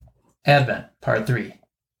Advent, Part 3.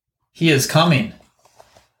 He is coming!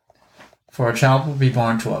 For a child will be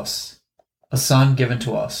born to us, a son given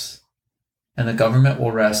to us, and the government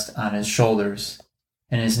will rest on his shoulders,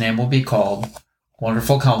 and his name will be called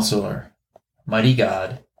Wonderful Counselor, Mighty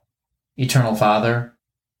God, Eternal Father,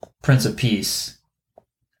 Prince of Peace.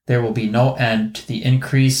 There will be no end to the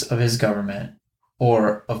increase of his government,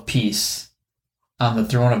 or of peace, on the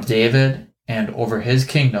throne of David and over his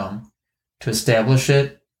kingdom, to establish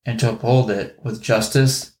it and to uphold it with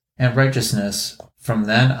justice and righteousness from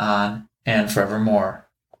then on and forevermore.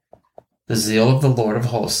 The zeal of the Lord of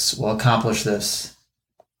hosts will accomplish this.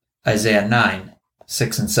 Isaiah 9,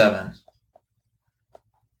 6 and 7.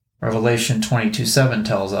 Revelation 22:7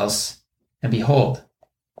 tells us, And behold,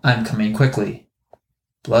 I am coming quickly.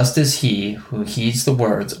 Blessed is he who heeds the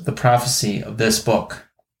words of the prophecy of this book.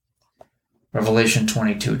 Revelation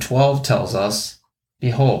 22:12 tells us,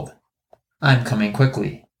 Behold, I am coming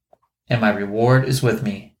quickly, and my reward is with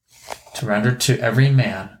me, to render to every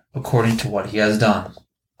man according to what he has done.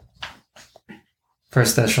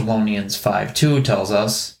 1 Thessalonians 5:2 tells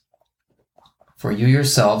us, For you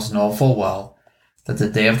yourselves know full well that the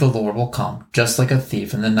day of the Lord will come just like a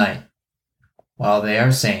thief in the night. While they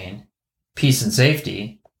are saying, Peace and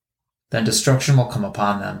safety, then destruction will come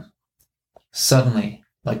upon them, suddenly,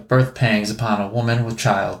 like birth pangs upon a woman with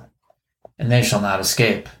child, and they shall not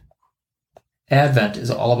escape. Advent is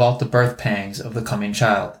all about the birth pangs of the coming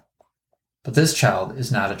child. But this child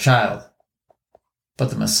is not a child, but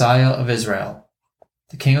the Messiah of Israel,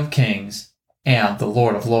 the King of Kings, and the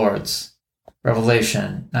Lord of Lords.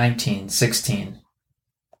 Revelation 19:16.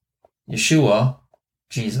 Yeshua,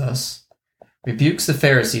 Jesus, rebukes the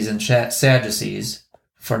Pharisees and Sadducees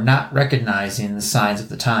for not recognizing the signs of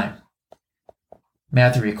the time.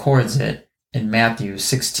 Matthew records it in Matthew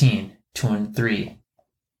 16:2 and 3.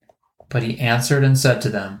 But he answered and said to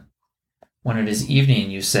them, When it is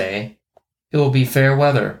evening, you say, It will be fair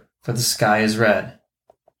weather, for the sky is red.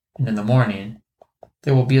 And in the morning,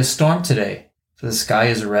 There will be a storm today, for the sky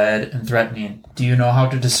is red and threatening. Do you know how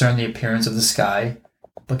to discern the appearance of the sky,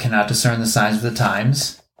 but cannot discern the signs of the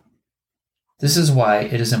times? This is why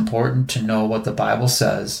it is important to know what the Bible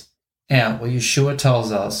says and what Yeshua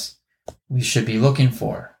tells us we should be looking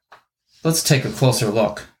for. Let's take a closer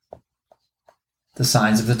look. The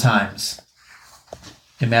signs of the times.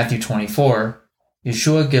 In Matthew 24,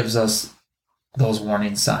 Yeshua gives us those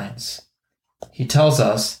warning signs. He tells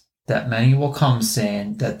us that many will come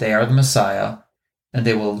saying that they are the Messiah, and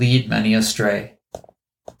they will lead many astray.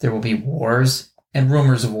 There will be wars and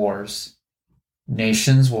rumors of wars.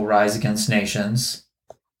 Nations will rise against nations.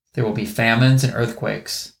 There will be famines and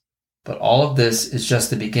earthquakes. But all of this is just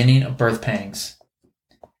the beginning of birth pangs.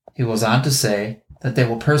 He goes on to say that they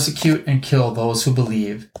will persecute and kill those who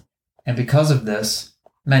believe, and because of this,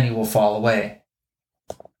 many will fall away.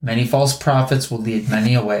 Many false prophets will lead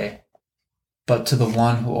many away, but to the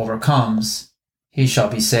one who overcomes, he shall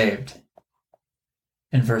be saved.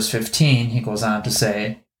 In verse 15, he goes on to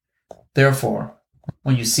say, Therefore,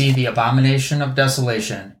 when you see the abomination of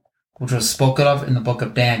desolation, which was spoken of in the book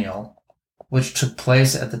of Daniel, which took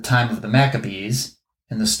place at the time of the Maccabees,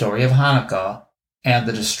 in the story of Hanukkah, and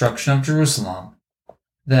the destruction of Jerusalem,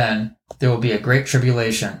 then there will be a great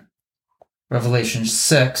tribulation. Revelation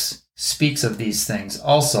 6 speaks of these things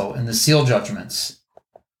also in the seal judgments.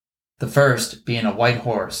 The first being a white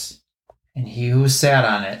horse, and he who sat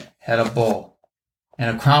on it had a bull,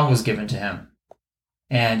 and a crown was given to him.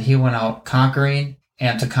 And he went out conquering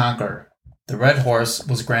and to conquer. The red horse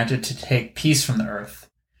was granted to take peace from the earth,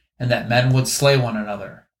 and that men would slay one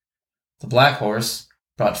another. The black horse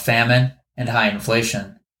brought famine and high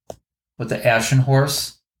inflation. With the ashen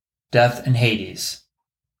horse, death and Hades.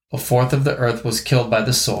 A fourth of the earth was killed by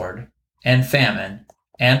the sword, and famine,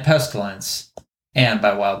 and pestilence, and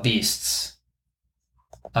by wild beasts.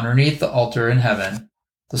 Underneath the altar in heaven,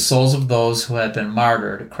 the souls of those who had been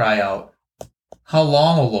martyred cry out, How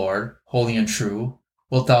long, O Lord, holy and true,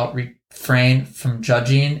 wilt thou refrain from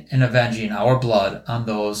judging and avenging our blood on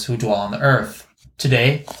those who dwell on the earth?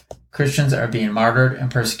 Today, Christians are being martyred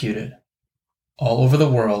and persecuted. All over the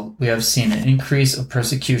world, we have seen an increase of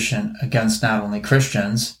persecution against not only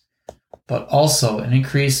Christians, but also an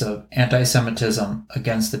increase of anti-Semitism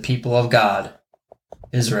against the people of God,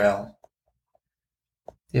 Israel.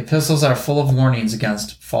 The epistles are full of warnings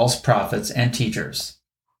against false prophets and teachers.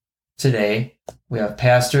 Today, we have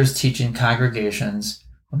pastors teaching congregations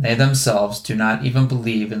when they themselves do not even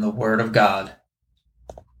believe in the Word of God.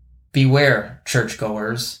 Beware,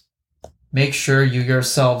 churchgoers. Make sure you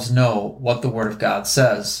yourselves know what the Word of God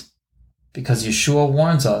says, because Yeshua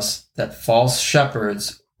warns us that false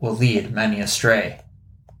shepherds will lead many astray.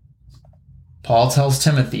 Paul tells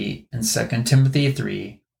Timothy in 2 Timothy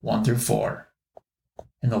 3, 1-4,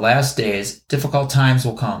 in the last days, difficult times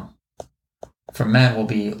will come. For men will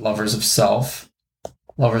be lovers of self,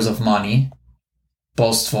 lovers of money,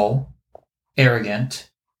 boastful,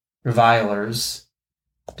 arrogant, revilers,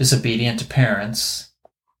 disobedient to parents,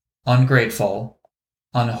 ungrateful,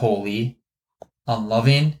 unholy,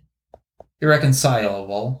 unloving,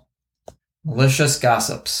 irreconcilable, malicious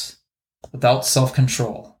gossips, without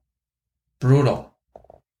self-control, brutal,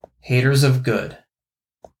 haters of good,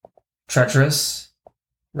 treacherous,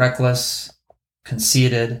 reckless,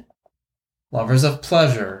 conceited, lovers of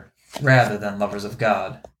pleasure rather than lovers of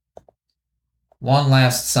God. One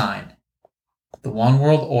last sign: the one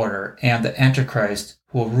world order and the Antichrist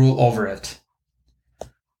who will rule over it.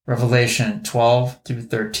 Revelation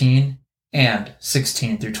 12-13 and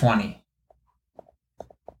 16-20.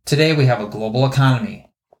 Today we have a global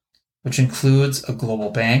economy, which includes a global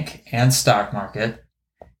bank and stock market,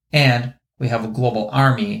 and we have a global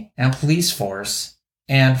army and police force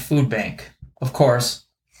and food bank. Of course,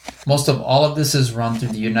 most of all of this is run through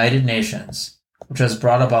the United Nations, which has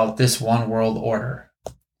brought about this one world order.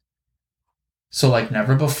 So like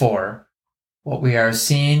never before, what we are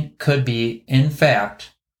seeing could be, in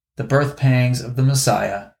fact, the birth pangs of the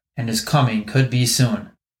Messiah, and his coming could be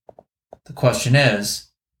soon. The question is,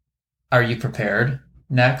 are you prepared?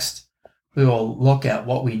 Next, we will look at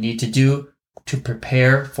what we need to do to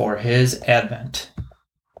prepare for his advent.